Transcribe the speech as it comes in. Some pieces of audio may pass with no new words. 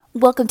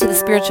Welcome to the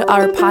Spiritual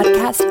Hour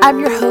Podcast. I'm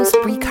your host,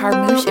 Bree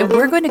Carmouche, and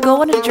we're going to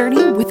go on a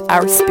journey with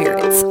our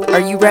spirits. Are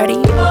you ready?